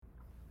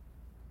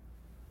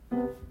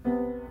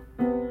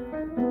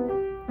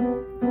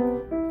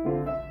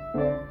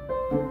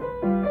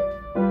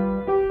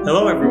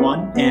Hello,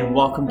 everyone, and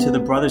welcome to the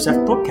Brothers F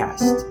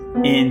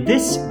Bookcast. In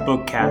this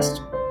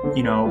bookcast,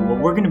 what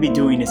we're going to be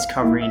doing is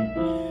covering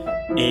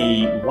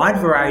a wide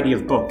variety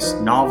of books,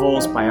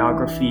 novels,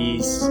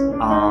 biographies,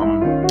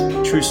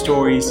 true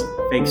stories,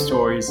 fake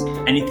stories,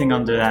 anything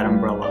under that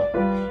umbrella,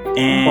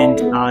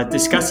 and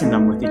discussing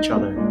them with each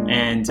other.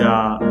 And,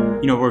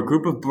 we're a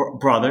group of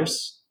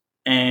brothers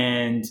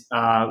and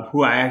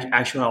who I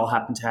actually all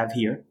happen to have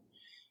here.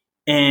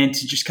 And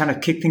to just kind of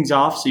kick things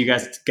off so you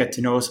guys get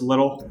to know us a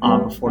little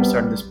before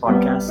starting this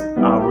podcast,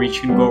 we're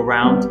each going to go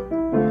around,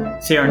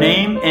 say our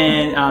name,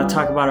 and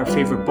talk about our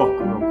favorite book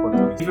real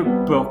quickly. My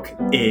favorite book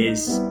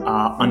is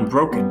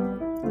Unbroken.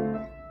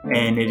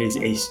 And it is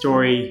a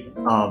story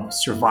of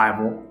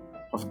survival,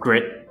 of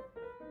grit,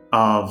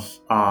 of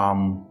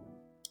a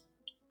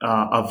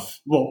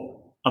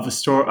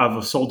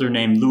soldier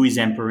named Louis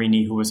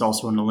Zamperini, who was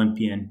also an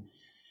Olympian.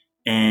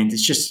 And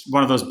it's just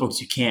one of those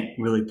books you can't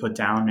really put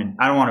down. And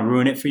I don't want to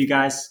ruin it for you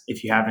guys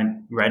if you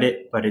haven't read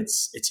it, but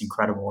it's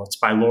incredible. It's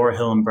by Laura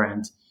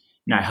Hillenbrand,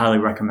 and I highly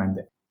recommend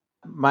it.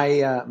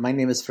 My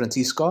name is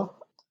Francisco.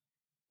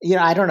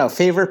 I don't know.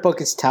 Favorite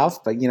book is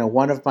tough, but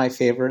one of my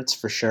favorites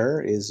for sure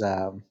is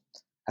A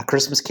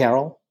Christmas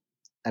Carol.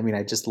 I mean,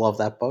 I just love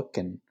that book,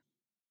 and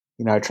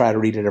I try to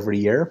read it every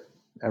year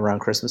around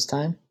Christmas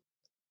time.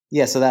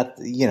 Yeah, so that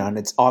and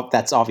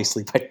that's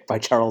obviously by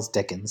Charles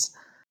Dickens.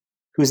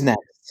 Who's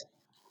next?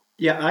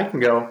 Yeah, I can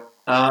go.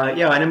 My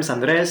name is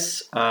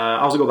Andres. I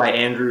also go by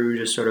Andrew,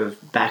 just sort of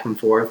back and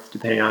forth,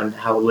 depending on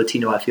how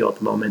Latino I feel at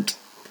the moment.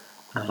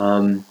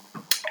 And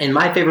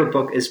my favorite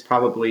book is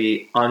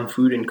probably On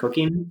Food and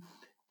Cooking.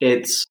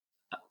 It's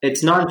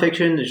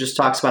nonfiction. It just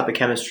talks about the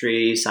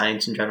chemistry,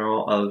 science in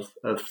general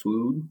of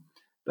food.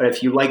 But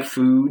if you like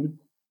food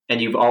and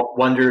you've all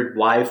wondered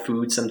why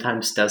food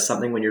sometimes does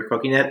something when you're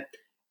cooking it,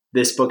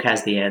 this book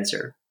has the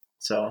answer.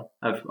 So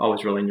I've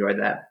always really enjoyed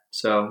that.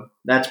 So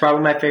that's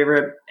probably my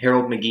favorite,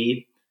 Harold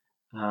McGee.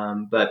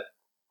 But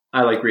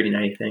I like reading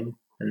anything,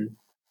 and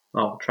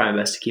I'll try my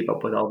best to keep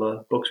up with all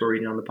the books we're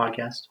reading on the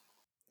podcast.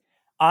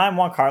 I'm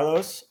Juan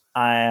Carlos.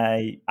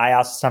 I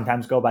also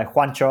sometimes go by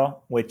Juancho,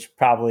 which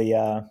probably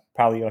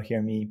you'll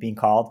hear me being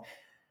called.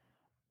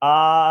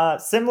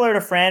 Similar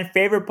to Fran,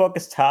 favorite book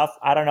is tough.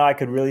 I don't know. I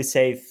could really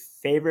say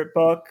favorite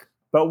book,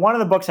 but one of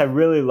the books I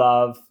really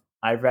love,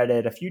 I've read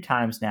it a few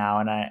times now,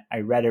 and I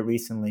read it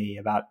recently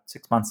about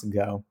 6 months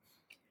ago,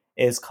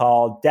 is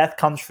called Death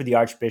Comes for the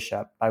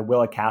Archbishop by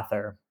Willa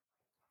Cather.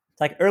 It's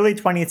like early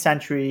 20th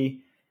century.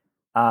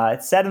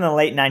 It's set in the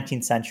late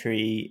 19th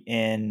century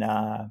in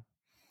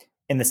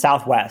the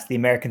Southwest, the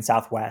American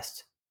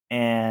Southwest.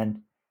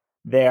 And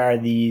there are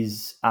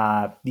these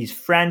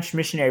French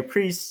missionary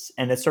priests,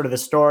 and it's sort of the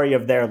story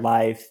of their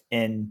life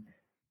in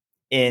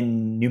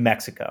New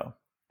Mexico.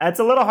 It's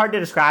a little hard to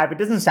describe. It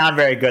doesn't sound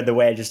very good the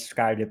way I just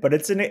described it, but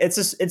it's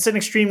an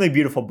extremely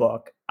beautiful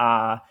book.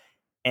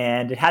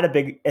 And it had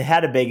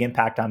a big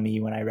impact on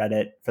me when I read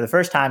it for the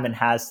first time, and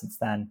has since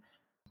then.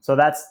 So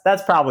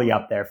that's probably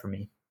up there for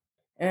me.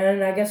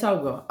 And I guess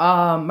I'll go.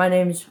 My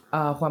name's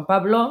Juan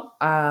Pablo.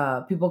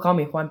 People call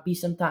me Juan P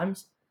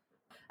sometimes.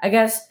 I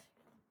guess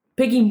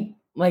picking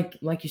like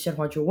you said,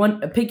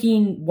 Juancho,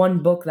 picking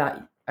one book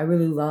that I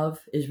really love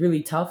is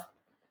really tough.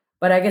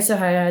 But I guess if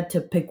I had to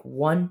pick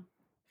one,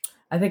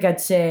 I think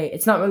I'd say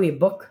it's not really a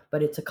book,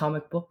 but it's a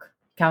comic book,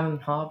 Calvin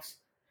and Hobbes.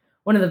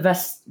 One of the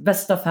best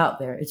stuff out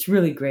there. It's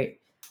really great.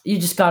 You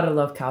just gotta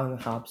love Calvin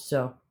and Hobbes.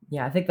 So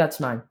yeah, I think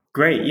that's mine.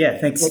 Great, yeah,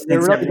 thanks.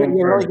 You're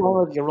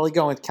really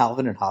going with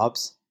Calvin and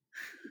Hobbes.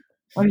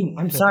 I mean,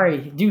 I'm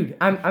sorry, dude.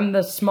 I'm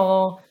the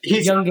small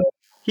youngest.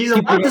 He's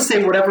allowed to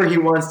say whatever he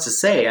wants to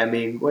say. I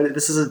mean,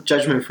 this is a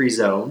judgment-free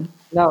zone.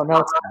 No, it's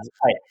not.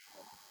 Right.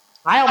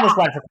 I almost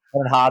went for Calvin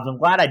and Hobbes. I'm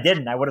glad I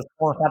didn't. I would have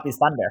stolen Happy's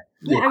thunder.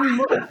 Yeah, I mean,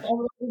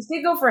 we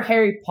did go for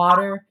Harry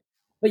Potter,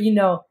 but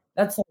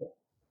that's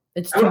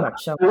it's too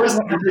much. So I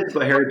wasn't tempted to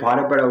Harry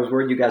Potter, but I was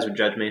worried you guys would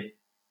judge me.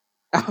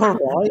 All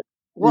right.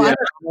 Well, yeah.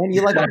 Man,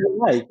 you like what you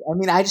like. I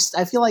mean, I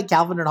feel like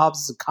Calvin and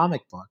Hobbes is a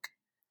comic book.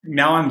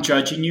 Now I'm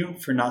judging you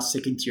for not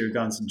sticking to your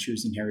guns and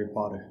choosing Harry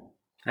Potter.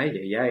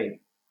 Ay.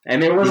 I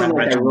mean, it wasn't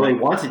like I really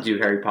wanted to do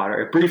Harry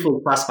Potter. It briefly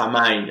crossed my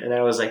mind, and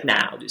I was like,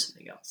 nah, I'll do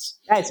something else.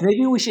 Guys,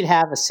 maybe we should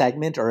have a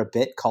segment or a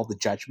bit called the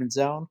Judgment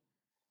Zone,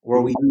 where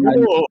we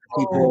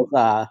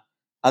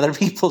other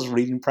people's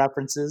reading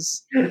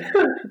preferences.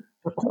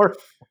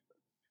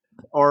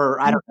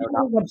 or I don't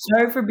know. I'm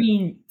sorry for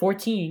being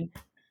 14.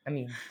 I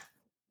mean,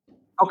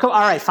 all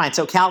right, fine.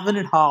 So Calvin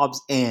and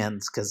Hobbes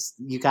ends because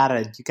you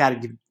gotta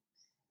give.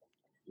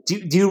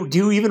 Do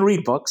you even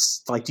read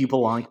books? Like, do you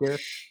belong here?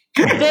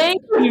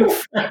 Thank you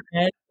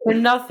for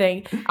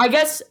nothing. I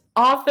guess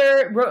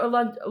author wrote a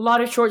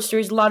lot of short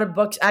stories, a lot of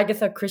books.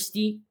 Agatha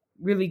Christie,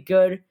 really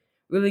good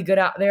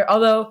out there.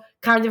 Although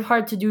kind of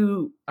hard to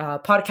do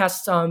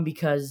podcasts on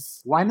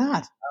because why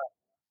not?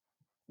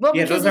 Well,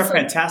 yeah, those are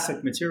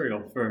fantastic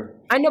material for.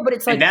 I know, but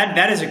it's like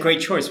that is a great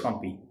choice,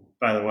 Pumpy.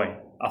 By the way,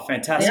 a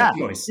fantastic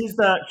choice. She's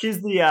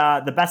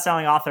the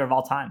best-selling author of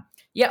all time.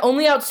 Yeah,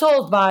 only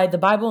outsold by the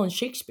Bible and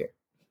Shakespeare.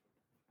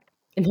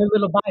 In her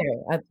little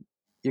bio.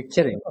 You're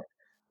kidding.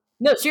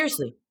 No,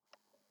 seriously.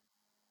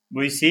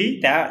 We see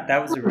that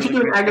was a We really should do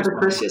an great Agatha first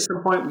one. Christie at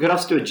some point. We could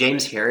also do a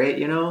James Harriet.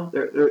 You know,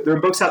 there are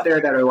books out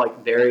there that are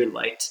like very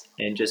light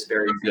and just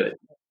very good.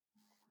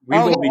 We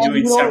will be doing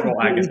you know what several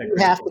we Agatha do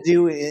have to Christie.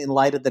 do in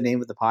light of the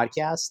name of the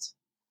podcast.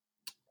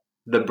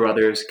 The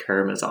Brothers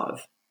Karamazov.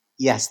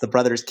 Yes, the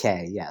Brothers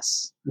K.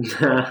 Yes,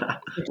 Yeah,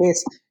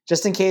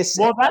 just in case.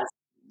 Well,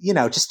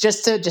 that's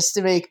just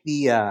to make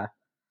the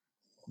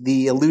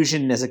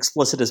illusion as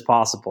explicit as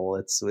possible.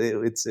 It's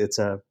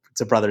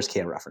a Brothers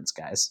K reference,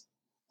 guys.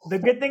 the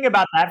good thing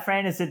about that,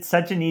 Fran, is it's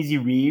such an easy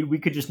read. We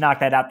could just knock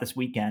that out this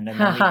weekend, and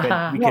then we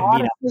could meet up.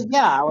 Honestly,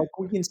 yeah, like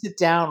we can sit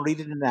down, read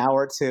it in an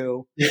hour or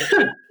two.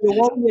 It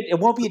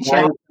won't be a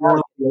challenge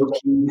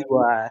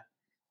for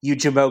you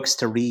jamokes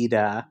to read.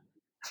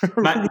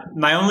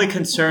 My only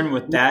concern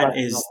with that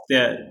is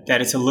that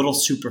it's a little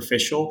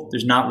superficial.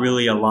 There's not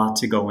really a lot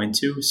to go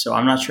into, so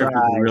I'm not sure if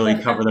we can really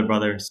cover the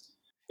brothers.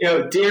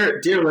 dear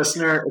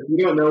listener, if you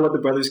don't know what The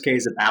Brothers K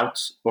is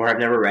about or have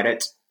never read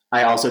it,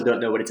 I also don't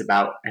know what it's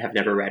about. I have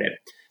never read it.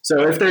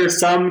 So if there's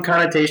some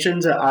connotation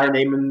to our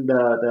name in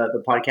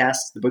the podcast,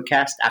 the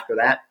bookcast after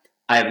that,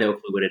 I have no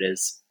clue what it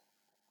is.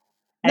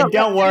 And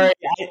don't worry,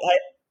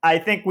 I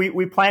think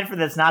we planned for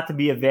this not to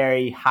be a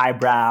very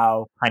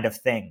highbrow kind of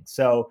thing.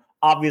 So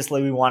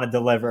obviously we want to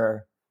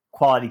deliver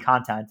quality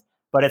content,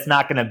 but it's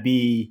not going to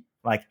be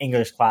like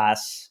English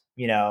class,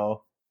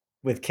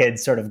 with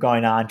kids sort of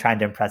going on trying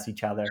to impress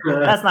each other.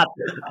 That's not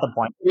the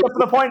point.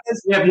 The point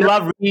is we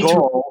love reading.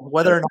 Goal.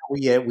 Whether or not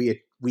we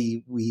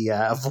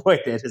avoid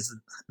it is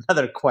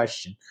another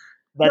question.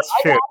 That's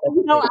true.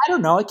 I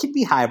don't know. It can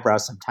be highbrow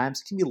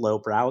sometimes. It can be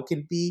lowbrow.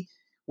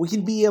 We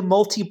can be a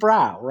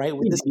multi-brow, right?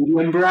 With this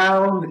Medium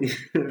brow.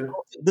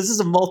 This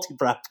is a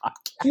multi-brow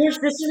podcast. This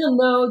is a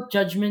no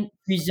judgment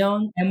free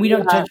zone, and we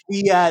don't judge.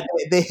 The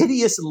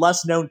hideous and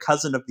less known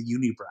cousin of the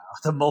unibrow,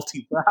 the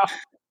multi-brow.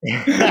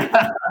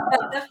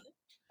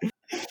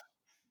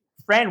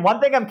 Fran, one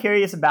thing I'm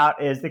curious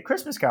about is the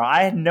Christmas Carol.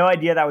 I had no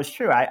idea that was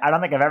true. I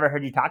don't think I've ever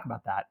heard you talk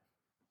about that.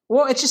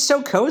 Well, it's just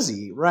so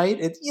cozy, right?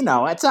 I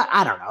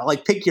don't know,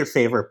 like pick your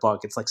favorite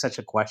book. It's like such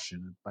a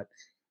question, but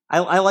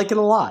I like it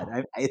a lot.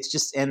 It's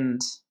just,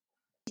 and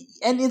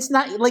it's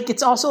not like,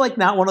 it's also like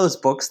not one of those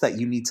books that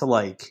you need to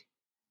like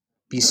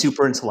be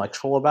super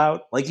intellectual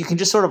about. Like you can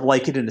just sort of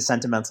like it in a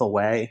sentimental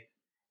way,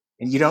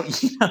 and you don't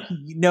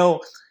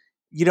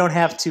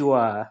have to,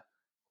 I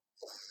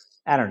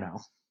don't know.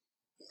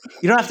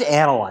 You don't have to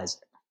analyze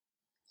it.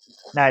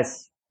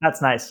 Nice.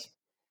 That's nice.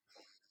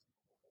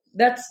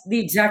 That's the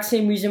exact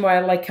same reason why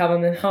I like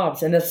Calvin and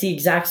Hobbes, and that's the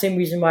exact same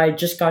reason why I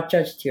just got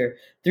judged here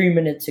 3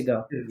 minutes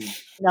ago.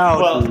 No,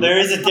 Well, there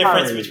is a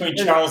difference sorry. between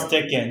Charles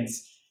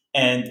Dickens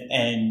and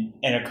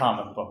a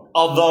comic book.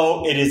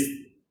 Although it is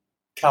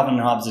Calvin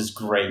and Hobbes is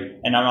great,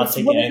 and I'm not It's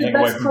taking one of the anything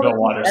away best from Bill comic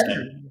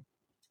Watterson.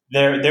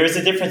 There is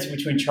a difference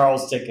between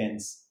Charles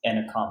Dickens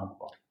and a comic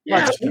book.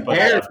 Yeah, Just to put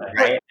fair, that out there.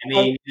 right? I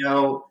mean,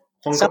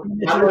 Calvin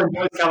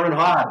enjoys Calvin and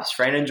Hobbes.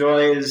 Fran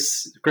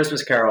enjoys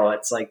Christmas Carol.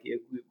 It's like we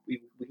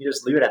can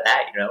just leave it at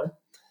that,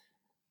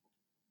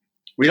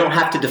 We don't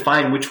have to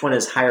define which one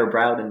is higher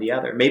brow than the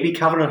other. Maybe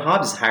Calvin and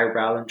Hobbes is higher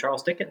brow than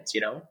Charles Dickens,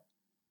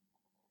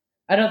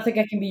 I don't think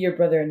I can be your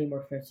brother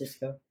anymore,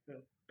 Francisco.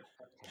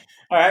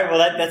 All right, well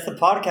that's the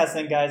podcast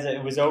then, guys.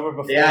 It was over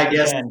before. Yeah, I we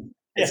guess. began.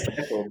 It's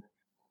canceled.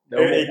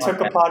 It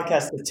took a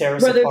podcast to tear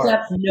us Brothers apart.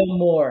 have no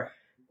more.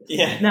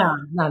 Yeah. No.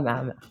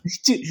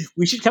 Dude,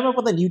 we should come up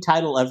with a new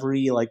title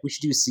every, like, we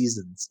should do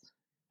seasons.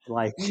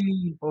 Like,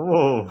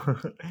 Oh,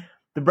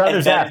 the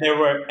brothers and have.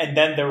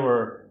 then there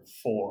were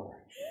 4.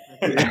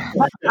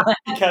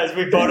 Because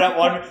we vote out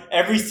one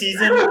every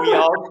season.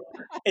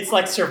 It's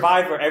like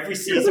Survivor. Every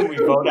season we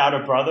vote out a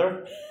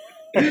brother.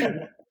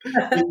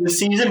 The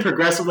season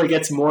progressively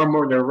gets more and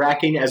more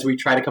nerve-wracking as we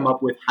try to come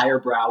up with higher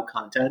brow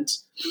content.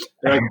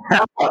 They're like,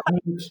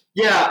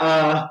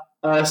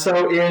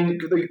 so in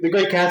the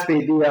Great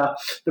Gatsby, the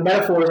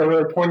metaphors are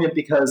really poignant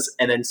because,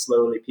 and then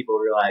slowly people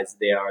realize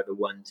they are the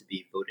one to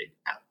be voted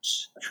out.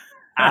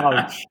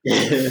 Ouch.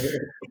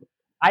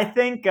 I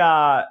think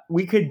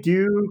we could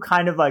do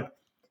the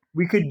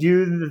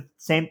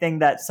same thing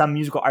that some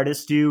musical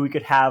artists do. We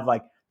could have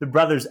like the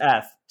Brothers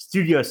F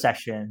studio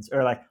sessions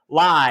or like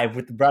live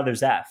with the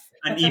Brothers F.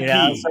 An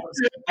EP.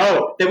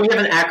 Oh, then we have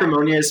an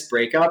acrimonious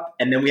breakup,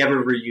 and then we have a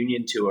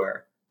reunion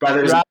tour.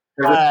 Brothers.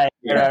 Right.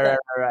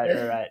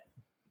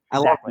 I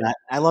love that.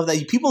 I love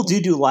that. People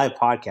do live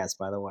podcasts,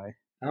 by the way.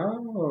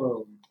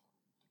 Oh.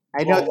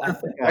 I know.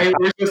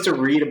 We're supposed to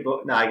read a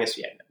book. No, I guess,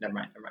 never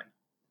mind.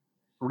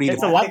 Read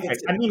It's it. electric.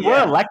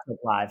 We're electric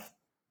live.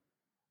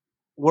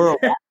 We're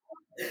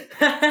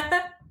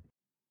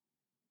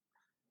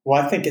Well,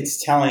 I think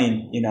it's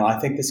telling, I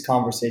think this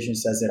conversation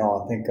says it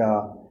all. I think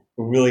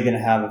we're really going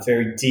to have a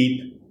very deep,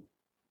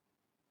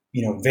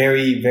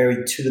 very,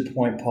 very to the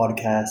point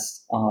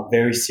podcast,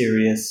 very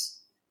serious,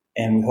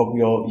 and we hope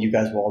you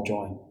guys will all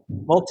join.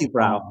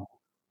 multi-brow.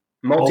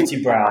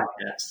 Multi-brow.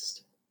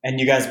 Yes. And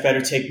you guys better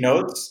take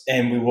notes,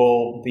 and there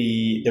will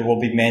be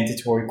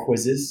mandatory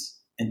quizzes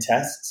and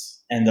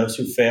tests, and those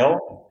who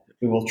fail,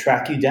 we will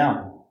track you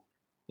down.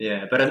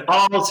 Yeah, but in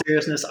all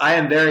seriousness, I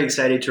am very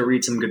excited to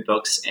read some good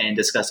books and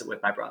discuss it with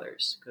my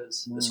brothers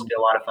because this will be a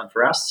lot of fun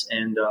for us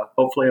and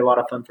hopefully a lot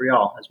of fun for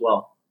y'all as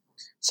well.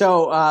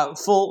 So,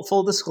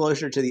 full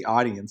disclosure to the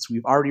audience,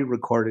 we've already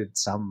recorded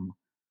some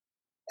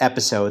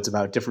episodes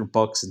about different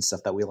books and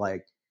stuff that we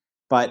like.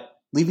 But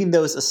leaving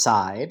those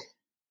aside,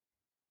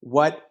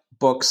 what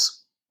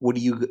books would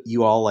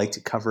you all like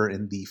to cover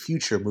in the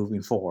future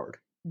moving forward?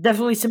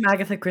 Definitely some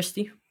Agatha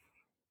Christie.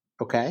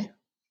 Okay.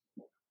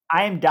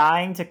 I am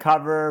dying to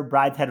cover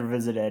Brideshead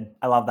Revisited.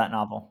 I love that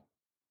novel.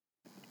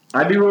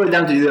 I'd be really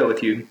down to do that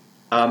with you.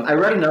 I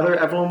read another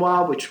Evelyn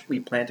Waugh, which we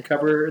plan to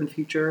cover in the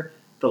future,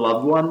 The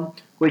Loved One,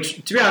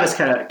 which, to be honest,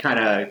 kind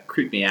of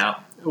creeped me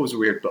out. It was a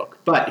weird book,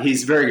 but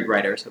he's a very good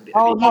writer. So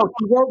Oh no,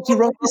 he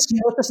wrote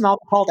this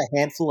novel called A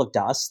Handful of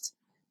Dust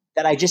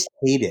that I just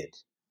hated.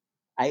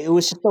 It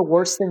was just the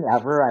worst thing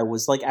ever. I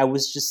was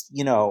just,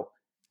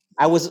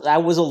 I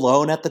was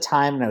alone at the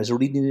time and I was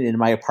reading it in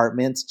my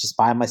apartment just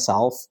by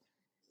myself.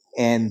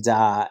 And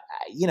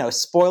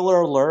spoiler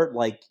alert,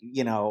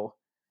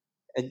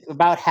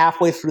 about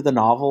halfway through the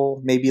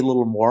novel, maybe a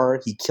little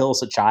more, he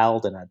kills a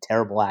child in a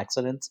terrible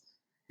accident.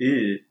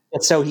 Ew.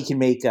 And so he can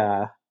make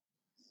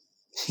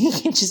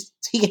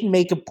he can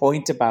make a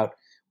point about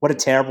what a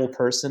terrible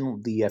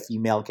person the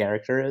female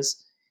character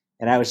is.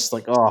 And I was just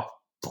like, oh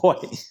boy,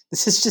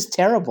 this is just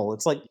terrible.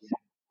 It's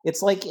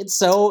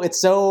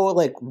so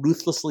like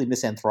ruthlessly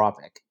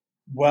misanthropic.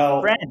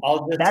 Well, Brent,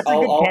 that's a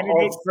good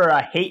candidate for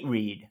a hate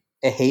read.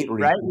 A hate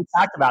read, right? We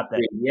talked about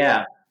this.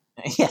 Yeah.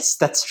 Yes,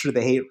 that's true.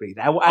 The hate read.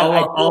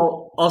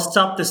 I'll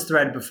stop this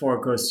thread before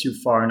it goes too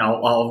far, and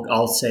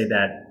I'll say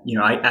that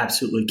I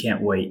absolutely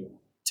can't wait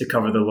to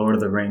cover the Lord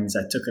of the Rings.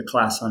 I took a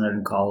class on it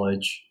in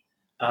college.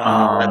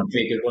 That's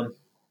a good one.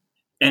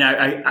 And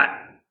I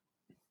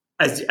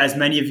as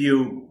many of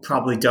you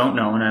probably don't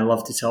know, and I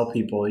love to tell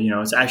people,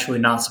 it's actually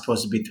not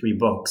supposed to be 3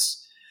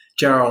 books.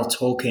 J.R.R.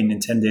 Tolkien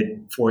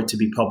intended for it to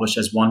be published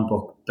as 1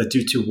 book, but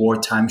due to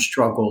wartime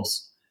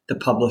struggles, the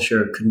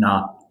publisher could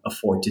not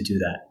afford to do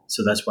that.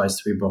 So that's why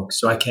it's 3 books.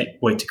 So I can't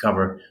wait to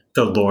cover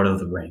the Lord of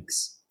the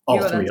Rings. All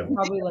 3 of them.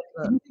 Probably like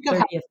the Think of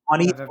how 30th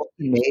money I've ever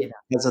he made seen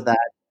because of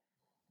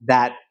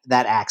that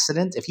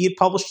accident. If he had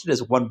published it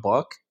as 1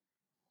 book,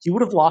 he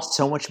would have lost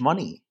so much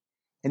money.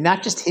 And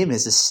not just him,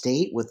 his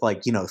estate with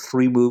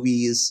 3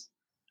 movies.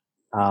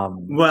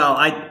 Well,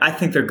 I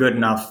think they're good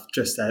enough.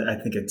 I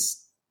think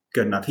it's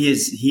good enough. He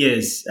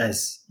is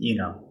as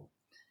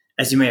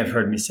you may have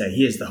heard me say,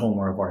 he is the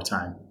Homer of our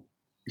time.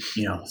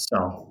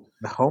 So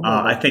The Homer.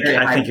 I think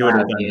he would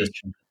have done this.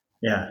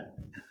 Yeah.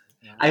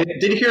 I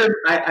did hear.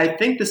 I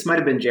think this might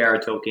have been J.R.R.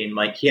 Tolkien.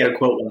 Like he had a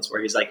quote once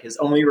where he's like, his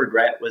only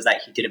regret was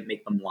that he didn't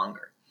make them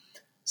longer.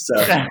 So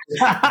that's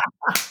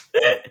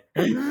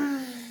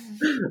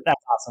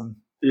awesome.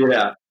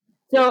 Yeah.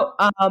 So,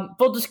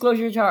 full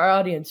disclosure to our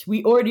audience,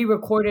 we already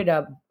recorded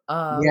a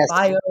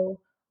bio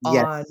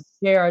on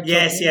J.R.R.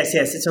 Yes.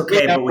 It's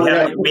okay, but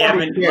we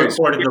haven't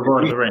recorded the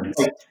Lord of the Rings.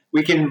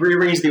 We can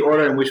rearrange the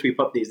order in which we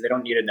put these. They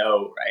don't need to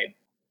know, right?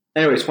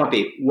 Anyway,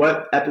 Swampy,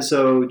 what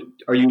episode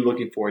are you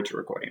looking forward to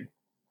recording?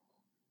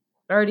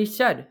 I already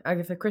said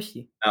Agatha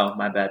Christie. Oh,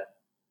 my bad.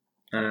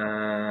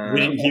 We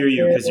didn't hear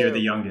you because you're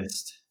the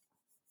youngest.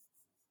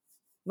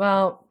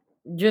 Well,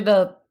 you're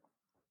the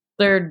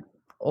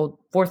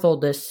fourth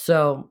oldest,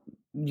 so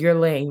you're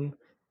lame.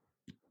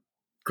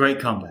 Great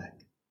comeback.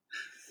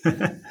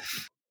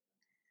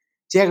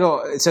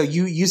 Diego, so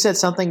you said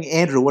something.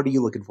 Andrew, what are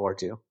you looking forward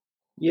to?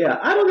 Yeah,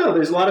 I don't know.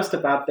 There's a lot of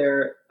stuff out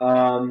there.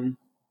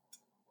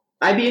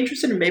 I'd be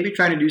interested in maybe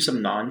trying to do some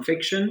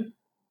nonfiction.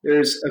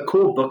 There's a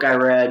cool book I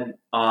read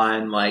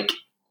on like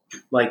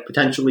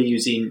potentially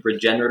using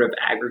regenerative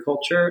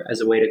agriculture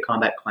as a way to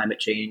combat climate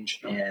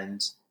change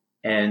and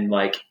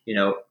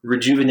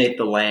rejuvenate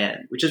the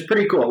land, which is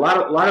pretty cool. A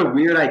lot of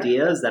weird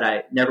ideas that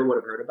I never would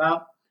have heard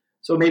about.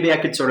 So maybe I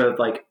could sort of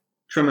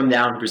trim them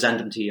down and present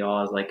them to you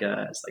all as like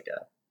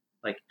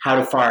how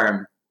to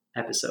farm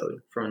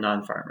episode from a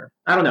non-farmer.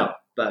 I don't know,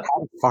 but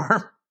How to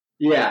farm?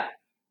 Yeah,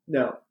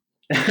 no.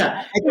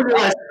 I didn't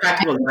realize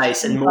practical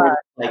advice and more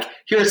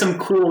here are some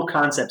cool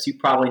concepts you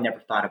probably never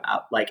thought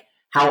about, like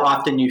how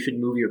often you should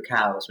move your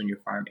cows when you're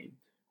farming,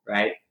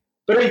 right?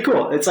 But really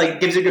cool. It's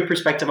gives a good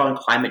perspective on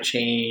climate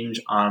change,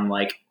 on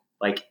like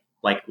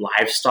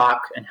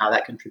livestock and how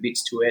that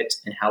contributes to it,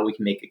 and how we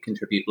can make it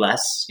contribute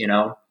less.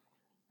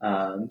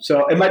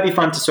 So it might be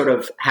fun to sort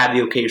of have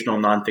the occasional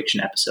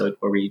nonfiction episode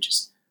where we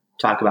just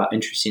talk about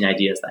interesting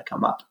ideas that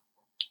come up.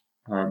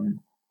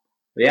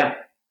 Yeah.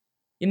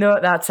 You know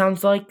what that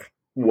sounds like?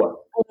 What?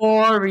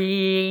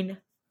 Boring.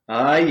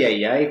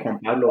 Ay, Juan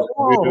Pablo.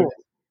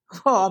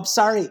 Oh, I'm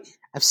sorry.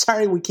 I'm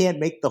sorry we can't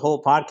make the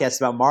whole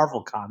podcast about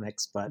Marvel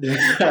comics, but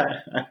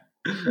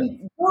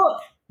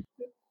Well,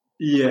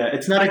 yeah,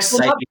 it's not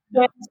exciting.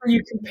 for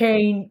you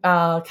comparing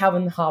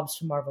Calvin Hobbes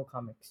to Marvel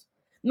Comics.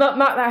 Not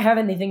that I have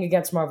anything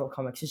against Marvel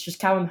Comics. It's just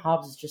Calvin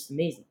Hobbes is just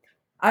amazing.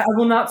 I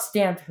will not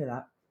stand for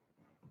that.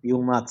 you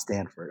will not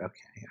stand for it.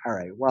 Okay. All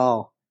right.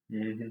 Well,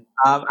 Mhm.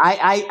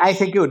 I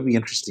think it would be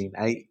interesting.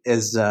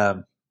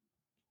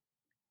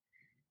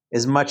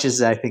 as much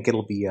as I think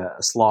it'll be a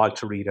slog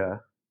to read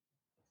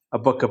a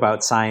book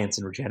about science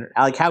and regeneration.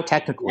 Like, how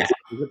technical is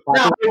it? Is it No,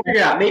 possible? we'll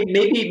figure it out.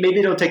 Maybe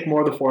it'll take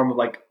more the form of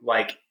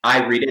like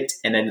I read it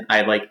and then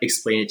I like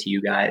explain it to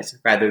you guys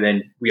rather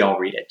than we all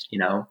read it, you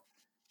know?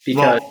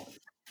 Because Well,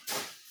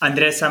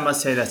 Andres, I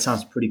must say that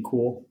sounds pretty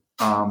cool.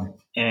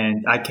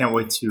 And I can't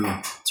wait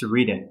to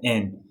read it.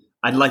 And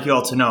I'd like you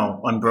all to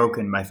know,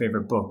 Unbroken, my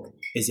favorite book,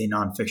 is a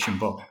nonfiction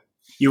book.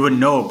 You wouldn't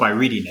know it by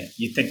reading it.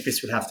 You'd think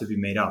this would have to be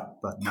made up,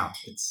 but no,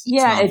 it's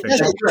Yeah, nonfiction.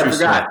 that's true. True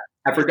story.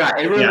 I forgot.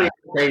 It really Yeah. is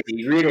crazy.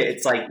 You read it,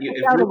 it's like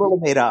It sounded a little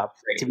made up,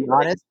 to be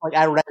honest. Like,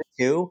 I read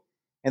it too,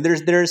 and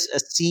there's a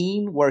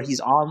scene where he's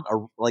on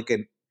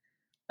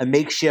a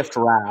makeshift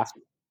raft,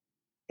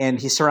 and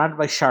he's surrounded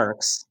by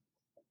sharks,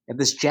 and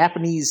this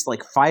Japanese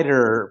like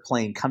fighter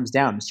plane comes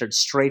down and starts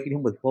strafing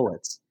him with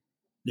bullets.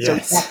 So he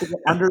has Yes. to get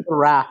under the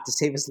raft to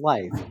save his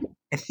life.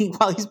 And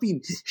while he's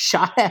being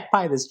shot at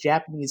by this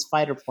Japanese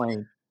fighter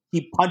plane,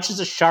 he punches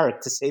a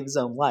shark to save his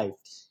own life.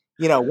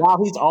 You know, while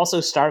he's also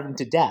starving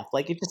to death.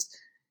 Like, it just,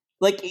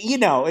 like, you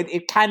know,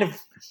 it kind of.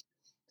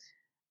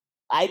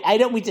 I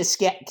don't mean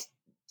to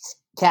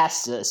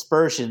cast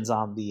aspersions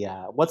on the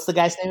what's the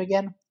guy's name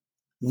again?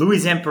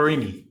 Louis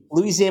Zamperini.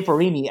 Louis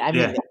Zamperini. I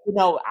mean, Yeah. you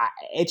know,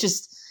 it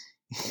just.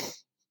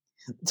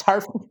 It's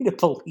hard for me to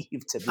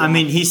believe. To be I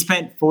mean, honest. he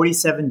spent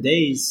 47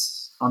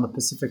 days on the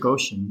Pacific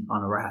Ocean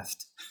on a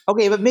raft.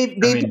 Okay, but maybe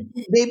mean-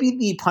 maybe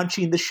the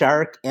punching the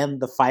shark and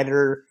the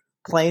fighter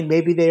plane,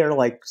 maybe they are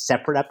like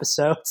separate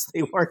episodes.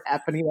 They weren't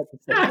happening at the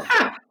same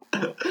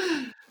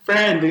time.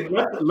 Friend,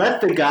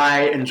 let the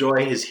guy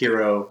enjoy his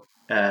hero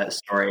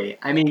story.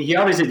 I mean, he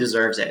obviously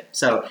deserves it.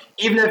 So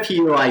even if he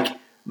like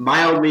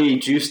mildly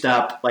juiced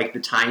up like the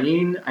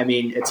timing, I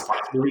mean, it's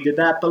possible he did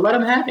that, but let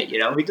him have it. You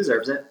know, he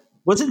deserves it.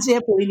 Wasn't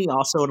Zamperini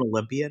also an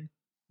Olympian?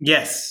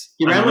 Yes.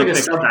 He An ran like a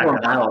Olympic sub-4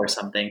 track. mile or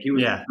something. He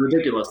was Yeah.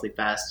 ridiculously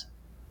fast.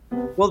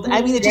 Well,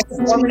 I mean, it just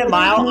 4-minute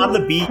mile on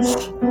the beach.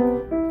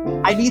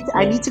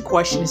 I need to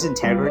question his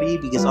integrity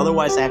because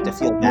otherwise I have to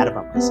feel bad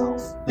about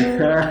myself.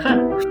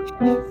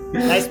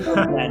 Nice move,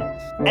 man.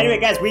 Anyway,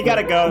 guys, we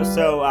gotta go,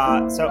 so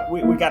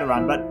we gotta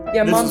run. But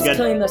Yeah, this mom's is good.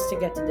 killing us to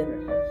get to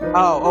dinner.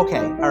 Oh, okay,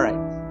 all right.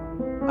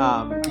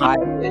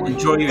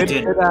 Enjoy your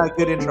dinner.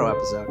 Good intro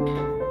episode.